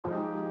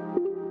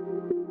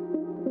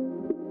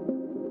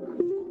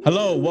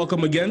Hello,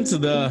 welcome again to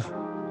the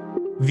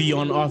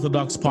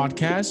Unorthodox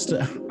podcast.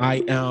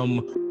 I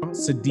am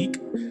Sadiq.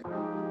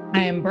 I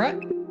am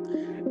Brooke.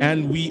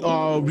 And we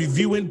are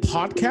reviewing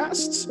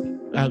podcasts,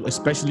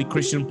 especially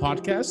Christian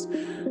podcasts,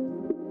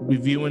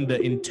 reviewing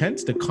the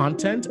intent, the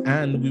content,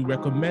 and we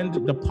recommend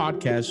the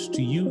podcast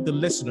to you, the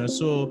listener,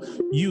 so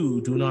you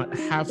do not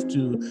have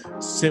to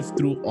sift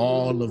through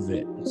all of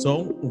it.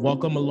 So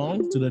welcome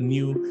along to the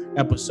new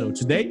episode.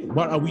 Today,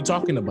 what are we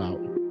talking about?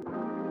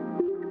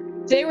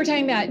 Today we're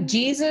talking about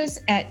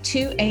Jesus at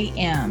 2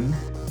 a.m.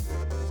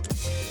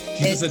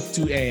 Jesus at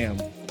 2 a.m.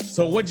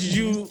 So what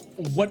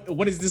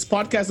is this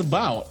podcast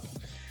about?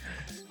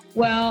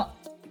 Well,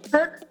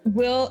 Kirk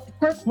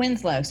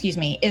Winslow,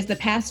 is the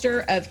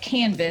pastor of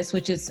Canvas,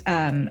 which is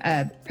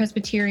a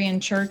Presbyterian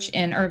church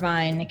in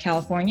Irvine,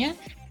 California.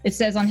 It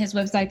says on his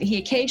website that he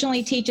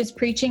occasionally teaches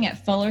preaching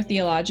at Fuller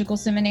Theological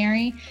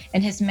Seminary,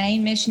 and his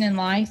main mission in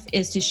life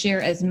is to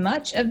share as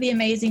much of the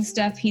amazing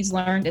stuff he's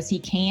learned as he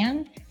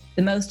can.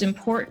 The most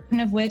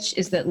important of which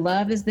is that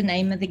love is the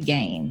name of the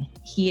game.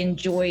 He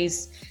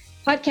enjoys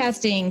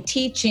podcasting,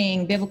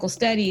 teaching, biblical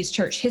studies,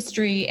 church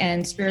history,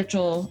 and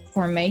spiritual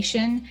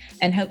formation,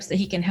 and hopes that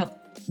he can help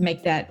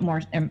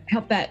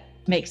that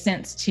make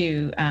sense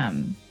to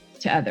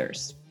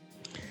others.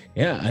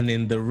 Yeah, and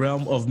in the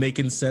realm of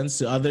making sense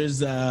to others,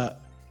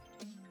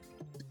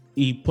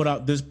 he put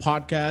out this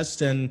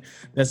podcast, and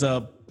there's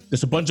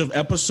a bunch of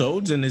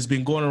episodes, and it's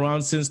been going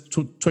around since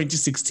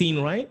 2016,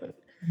 right?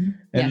 Mm-hmm.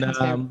 And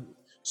yeah,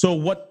 so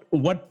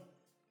what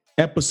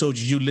episode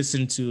did you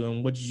listen to,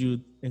 and what did you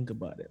think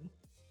about it?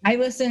 I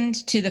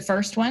listened to the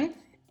first one,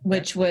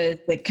 which was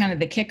the kind of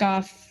the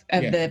kickoff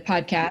of the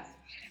podcast.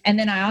 And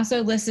then I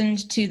also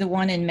listened to the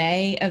one in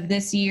May of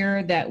this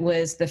year that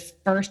was the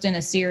first in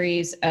a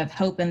series of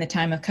Hope in the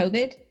Time of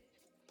COVID.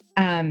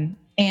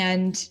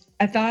 And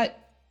I thought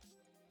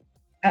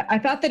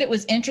that it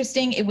was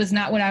interesting. It was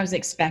not what I was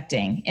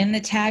expecting. In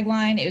the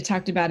tagline, it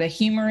talked about a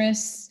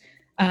humorous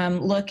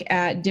look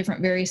at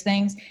different various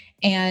things.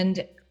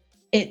 And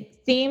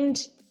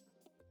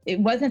it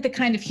wasn't the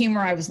kind of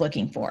humor I was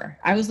looking for.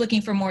 I was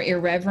looking for more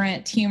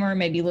irreverent humor,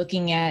 maybe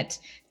looking at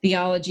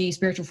theology,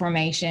 spiritual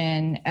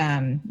formation,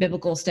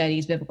 biblical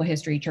studies, biblical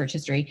history, church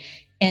history,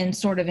 in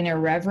sort of an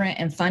irreverent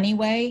and funny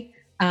way.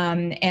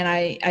 And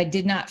I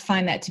did not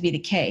find that to be the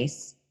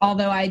case,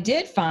 although I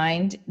did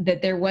find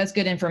that there was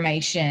good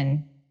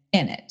information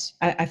in it.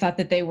 I thought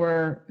that they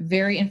were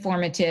very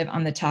informative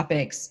on the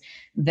topics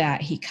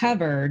that he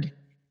covered.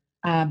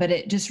 But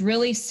it just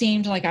really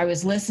seemed like I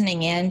was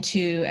listening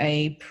into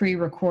a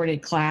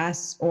pre-recorded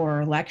class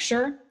or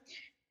lecture,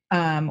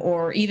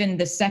 or even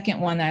the second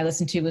one that I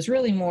listened to was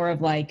really more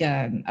of like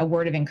a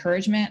word of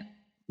encouragement,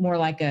 more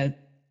like a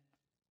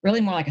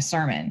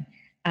sermon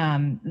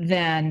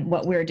than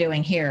what we're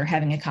doing here,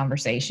 having a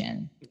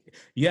conversation.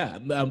 Yeah,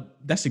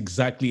 that's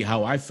exactly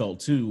how I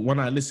felt too. When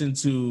I listened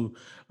to,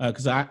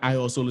 because I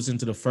also listened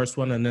to the first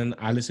one, and then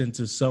I listened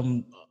to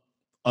some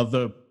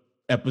other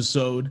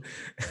episode,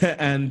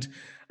 and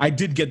I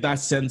did get that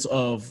sense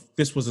of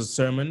this was a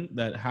sermon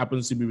that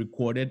happens to be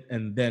recorded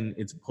and then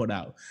it's put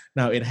out.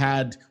 Now it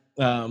had,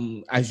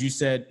 as you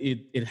said,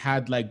 it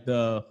had like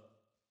the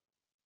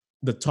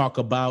talk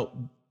about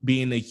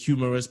being a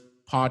humorous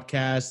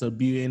podcast, or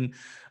being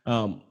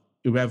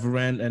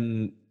irreverent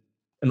and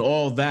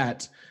all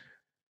that.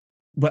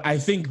 But I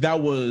think that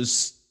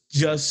was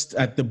just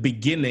at the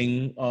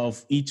beginning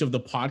of each of the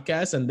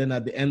podcasts, and then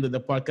at the end of the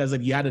podcast,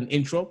 like you had an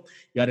intro,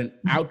 you had an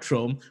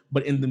outro,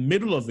 but in the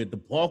middle of it, the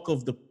bulk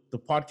of the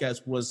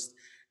podcast was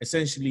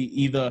essentially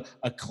either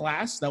a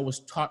class that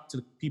was taught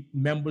to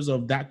members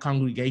of that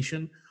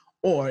congregation,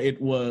 or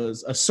it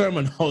was a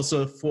sermon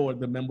also for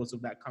the members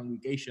of that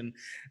congregation.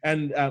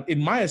 And in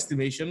my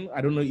estimation,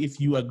 I don't know if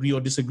you agree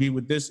or disagree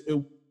with this,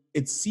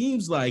 it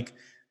seems like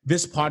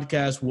this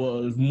podcast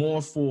was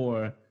more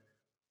for,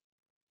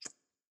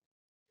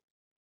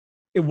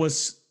 it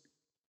was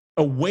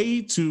a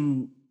way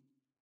to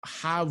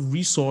have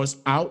resource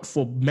out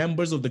for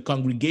members of the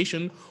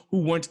congregation who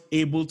weren't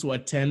able to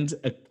attend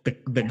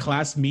the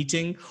class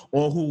meeting,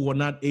 or who were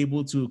not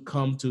able to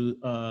come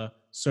to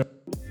serve.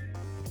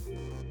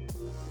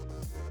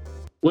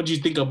 What do you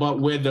think about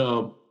where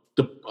who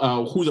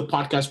the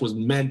podcast was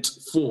meant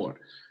for,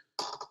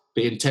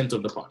 the intent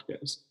of the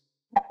podcast?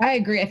 I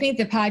agree. I think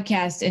the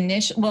podcast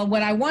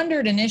what I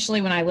wondered initially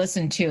when I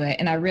listened to it,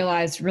 and I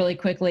realized really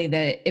quickly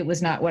that it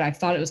was not what I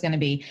thought it was going to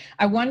be.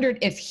 I wondered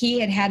if he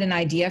had an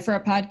idea for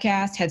a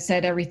podcast, had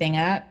set everything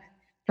up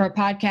for a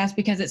podcast,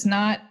 because it's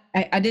not,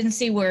 I didn't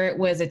see where it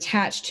was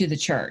attached to the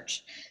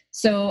church.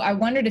 So I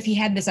wondered if he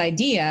had this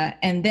idea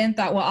and then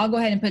thought, well, I'll go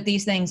ahead and put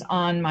these things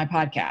on my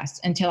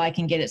podcast until I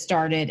can get it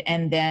started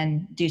and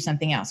then do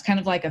something else, kind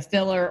of like a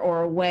filler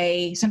or a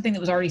way, something that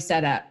was already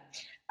set up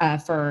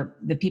for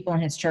the people in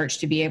his church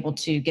to be able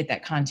to get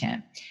that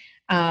content.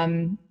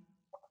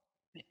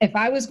 If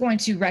I was going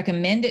to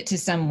recommend it to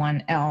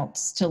someone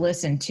else to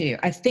listen to,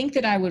 I think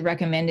that I would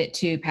recommend it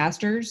to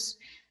pastors,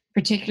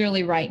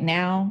 particularly right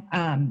now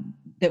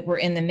that we're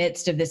in the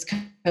midst of this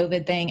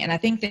COVID thing. And I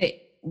think that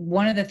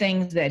one of the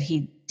things that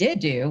he did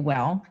do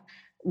well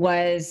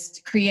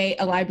was create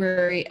a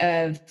library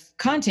of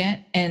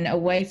content and a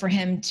way for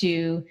him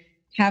to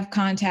have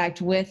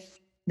contact with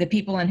the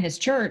people in his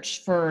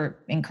church for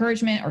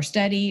encouragement or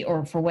study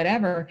or for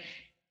whatever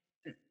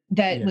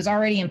that was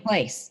already in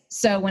place.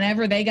 So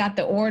whenever they got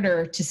the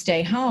order to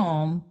stay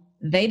home,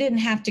 they didn't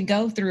have to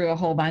go through a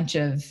whole bunch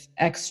of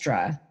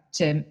extra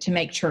to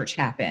make church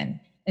happen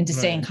and to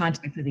stay in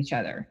contact with each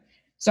other.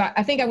 So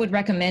I think I would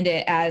recommend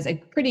it as a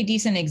pretty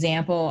decent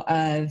example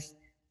of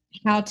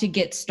how to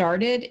get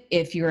started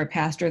if you're a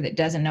pastor that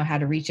doesn't know how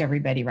to reach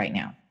everybody right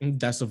now.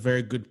 That's a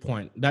very good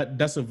point.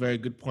 That's a very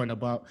good point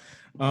about,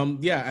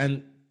 and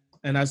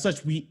as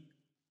such, we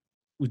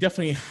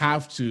definitely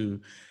have to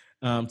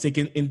take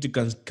into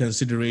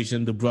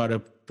consideration the broader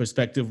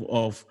perspective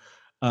of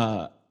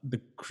the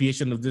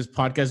creation of this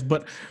podcast.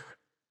 But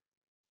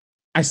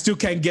I still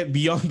can't get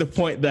beyond the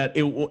point that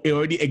it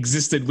already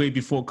existed way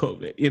before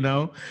COVID,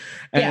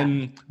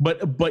 and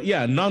but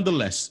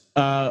nonetheless,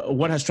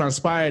 what has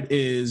transpired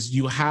is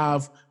you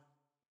have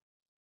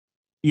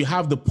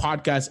the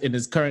podcast in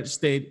its current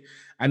state,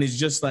 and it's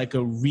just like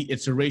a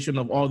reiteration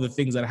of all the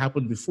things that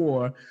happened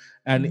before,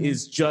 and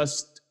it's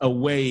just a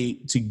way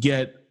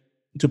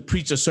to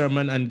preach a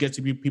sermon and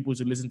get people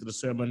to listen to the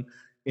sermon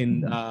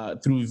in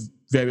through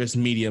various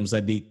mediums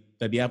that they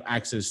have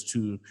access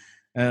to.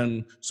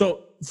 And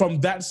so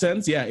from that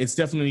sense, it's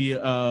definitely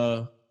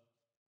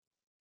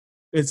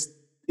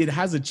it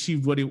has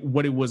achieved what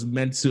it was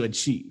meant to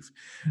achieve.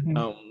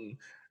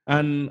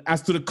 And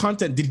as to the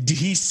content, did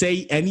he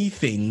say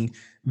anything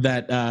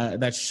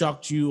that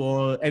shocked you,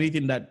 or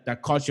anything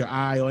that caught your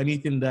eye, or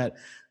anything that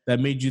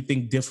made you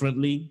think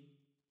differently?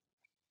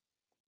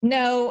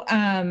 No.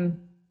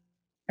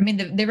 I mean,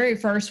 the very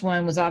first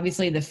one was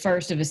obviously the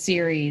first of a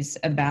series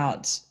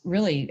about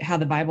really how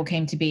the Bible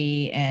came to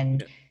be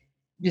and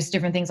just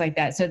different things like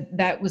that. So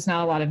that was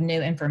not a lot of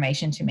new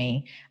information to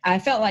me. I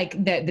felt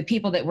like the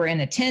people that were in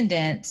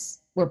attendance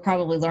were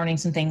probably learning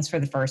some things for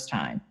the first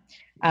time.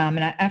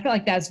 And I feel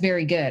like that's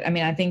very good. I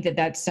mean, I think that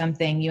that's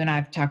something you and I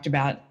have talked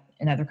about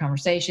in other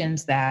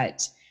conversations,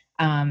 that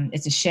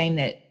it's a shame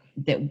that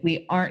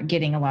we aren't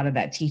getting a lot of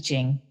that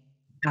teaching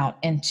out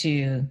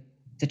into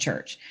the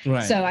church.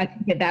 Right. So I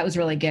think that was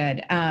really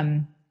good.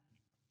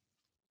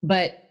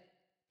 But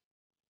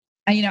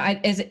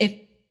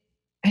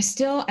I'm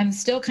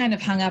still kind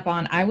of hung up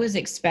on, I was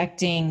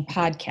expecting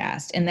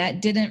podcast, and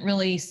that didn't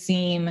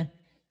seem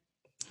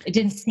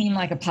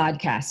like a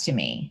podcast to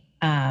me.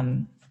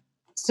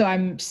 So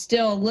I'm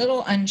still a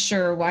little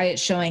unsure why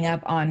it's showing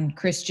up on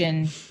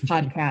Christian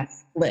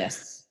podcast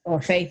lists or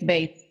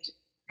faith-based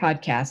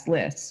podcast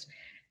lists,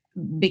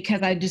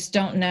 because I just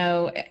don't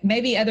know.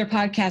 Maybe other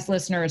podcast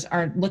listeners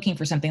are looking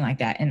for something like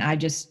that, and I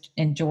just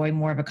enjoy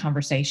more of a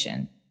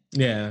conversation.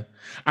 Yeah,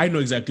 I know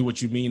exactly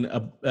what you mean,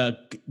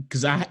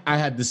 because I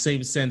had the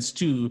same sense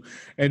too.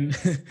 And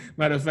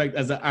matter of fact,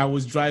 as I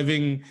was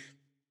driving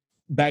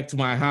back to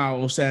my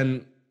house,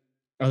 and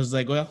I was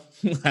like, well,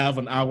 I have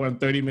an hour and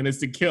 30 minutes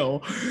to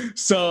kill.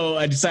 So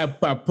I decided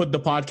I put the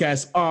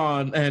podcast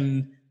on,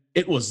 and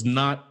it was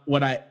not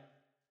what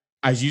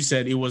as you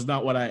said, it was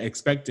not what I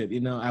expected.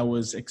 I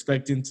was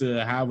expecting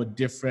to have a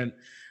different,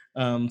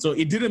 so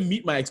it didn't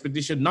meet my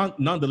expectation.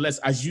 Nonetheless,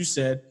 as you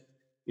said,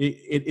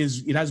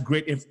 it has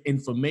great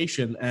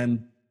information,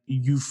 and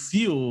you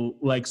feel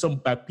like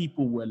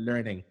people were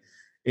learning.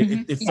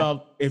 It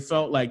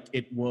felt like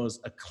it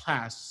was a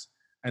class,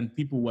 and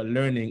people were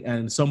learning,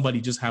 and somebody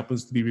just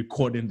happens to be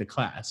recording the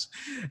class.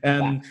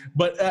 And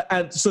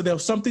so there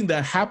was something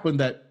that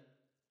happened that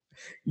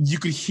you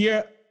could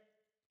hear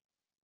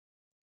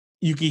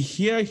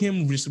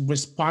him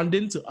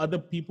responding to other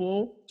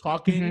people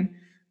talking.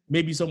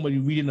 Maybe somebody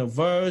reading a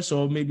verse,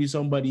 or maybe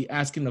somebody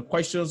asking a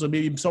question, or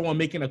maybe someone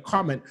making a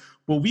comment,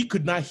 but we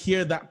could not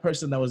hear that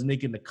person that was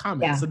making the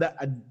comment. So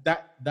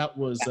that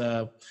was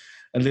a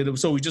little.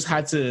 So we just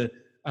had to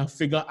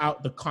figure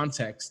out the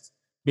context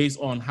based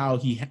on how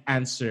he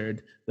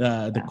answered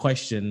the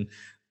question.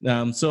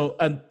 So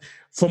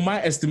from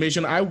my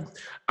estimation,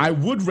 I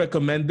would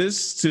recommend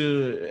this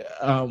to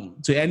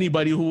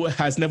anybody who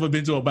has never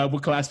been to a Bible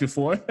class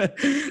before,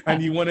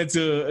 and you wanted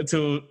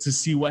to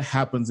see what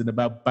happens in a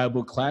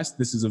Bible class.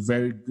 This is a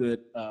very good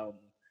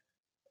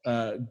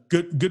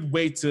good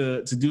way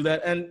to do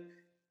that,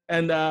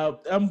 and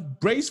I'm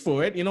braced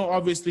for it.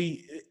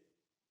 Obviously,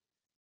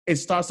 it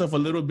starts off a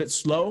little bit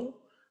slow,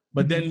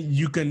 but then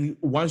you can,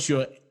 once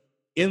you're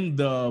in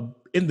the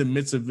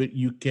midst of it,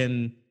 you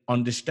can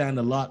understand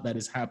a lot that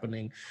is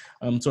happening.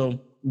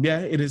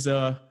 It is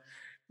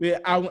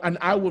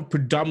I would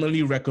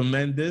predominantly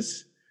recommend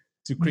this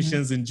to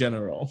Christians in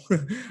general.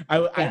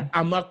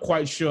 I'm not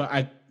quite sure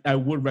I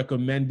would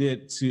recommend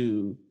it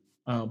to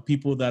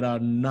people that are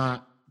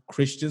not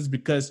Christians,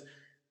 because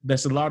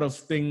there's a lot of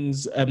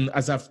things,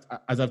 as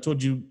I've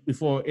told you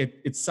before,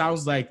 it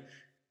sounds like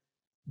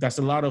there's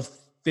a lot of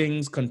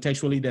things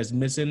contextually that's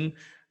missing,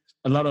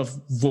 a lot of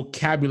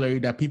vocabulary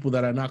that people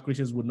that are not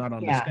Christians would not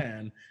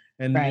understand.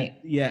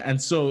 And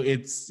so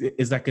it's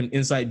like an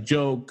inside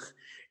joke.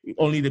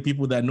 Only the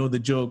people that know the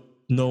joke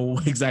know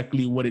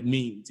exactly what it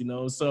means,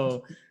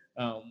 So,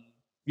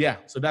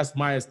 so that's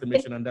my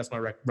estimation, and that's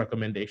my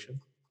recommendation.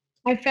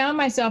 I found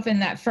myself in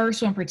that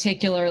first one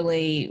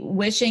particularly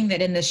wishing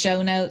that in the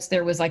show notes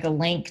there was like a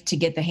link to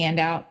get the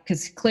handout,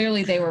 because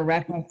clearly they were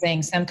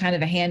referencing some kind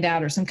of a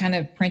handout or some kind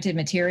of printed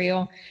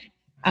material.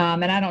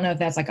 And I don't know if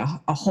that's like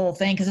a whole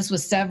thing, because this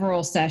was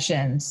several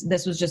sessions.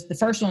 This was just the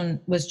first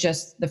one, was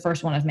just the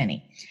first one of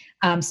many.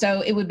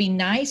 So it would be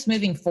nice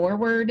moving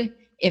forward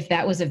if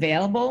that was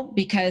available,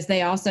 because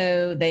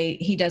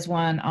he does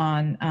one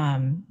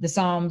on the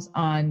Psalms,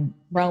 on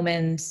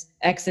Romans,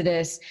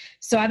 Exodus.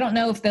 So I don't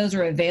know if those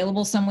are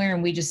available somewhere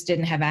and we just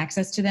didn't have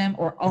access to them,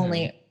 or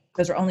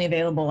those are only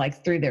available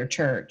like through their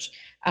church.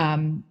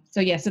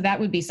 So that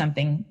would be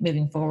something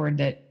moving forward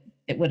that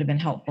it would have been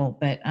helpful.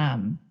 But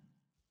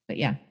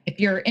yeah, if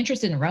you're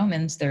interested in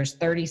Romans, there's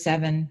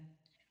 37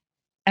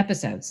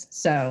 episodes.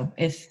 So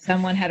if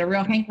someone had a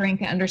real hankering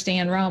to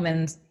understand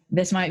Romans,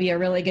 this might be a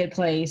really good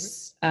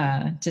place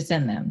to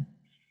send them.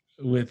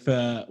 With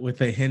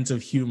a hint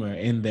of humor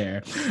in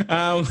there.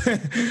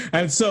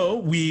 And so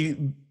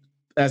we,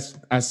 as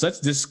such,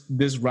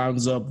 this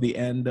rounds up the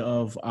end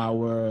of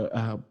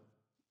our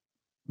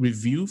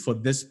review for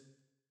this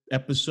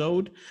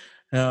episode.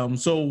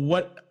 So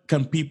what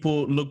can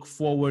people look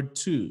forward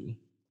to?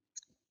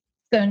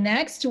 So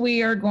next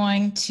we are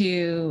going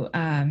to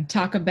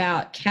talk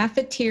about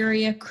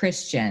Cafeteria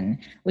Christian,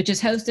 which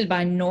is hosted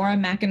by Nora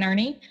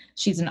McInerney.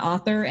 She's an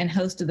author and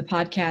host of the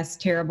podcast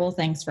Terrible,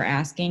 Thanks for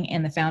Asking,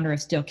 and the founder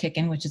of Still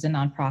Kickin', which is a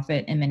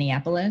nonprofit in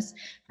Minneapolis.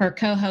 Her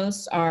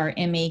co-hosts are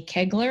Emmy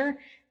Kegler,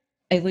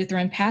 a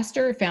Lutheran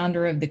pastor,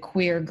 founder of the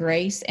Queer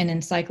Grace, an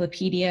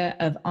encyclopedia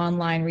of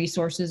online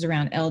resources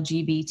around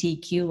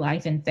LGBTQ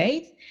life and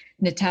faith,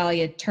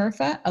 Natalia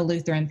Turfa, a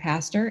Lutheran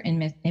pastor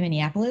in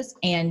Minneapolis,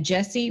 and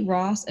Jesse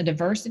Ross, a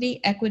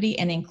diversity, equity,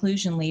 and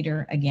inclusion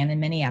leader, again in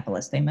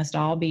Minneapolis. They must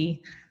all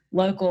be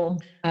local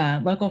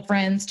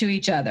friends to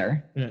each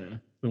other. Yeah.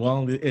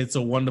 Well, it's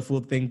a wonderful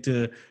thing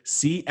to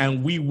see,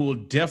 and we will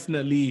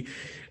definitely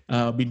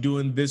be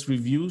doing this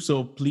review.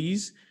 So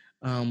please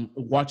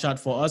watch out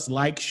for us,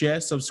 like,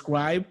 share,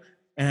 subscribe,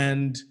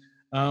 and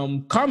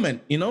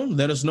comment,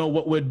 let us know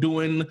what we're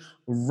doing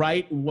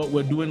right, what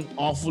we're doing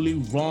awfully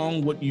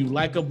wrong, what you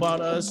like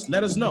about us.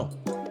 Let us know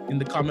in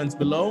the comments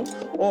below,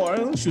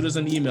 or shoot us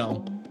an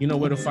email. You know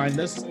where to find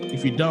us.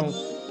 If you don't,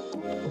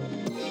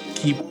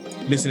 keep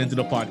listening to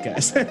the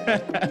podcast.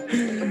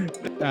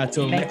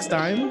 Till next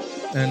time,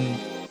 and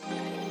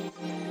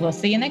we'll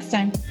see you next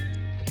time.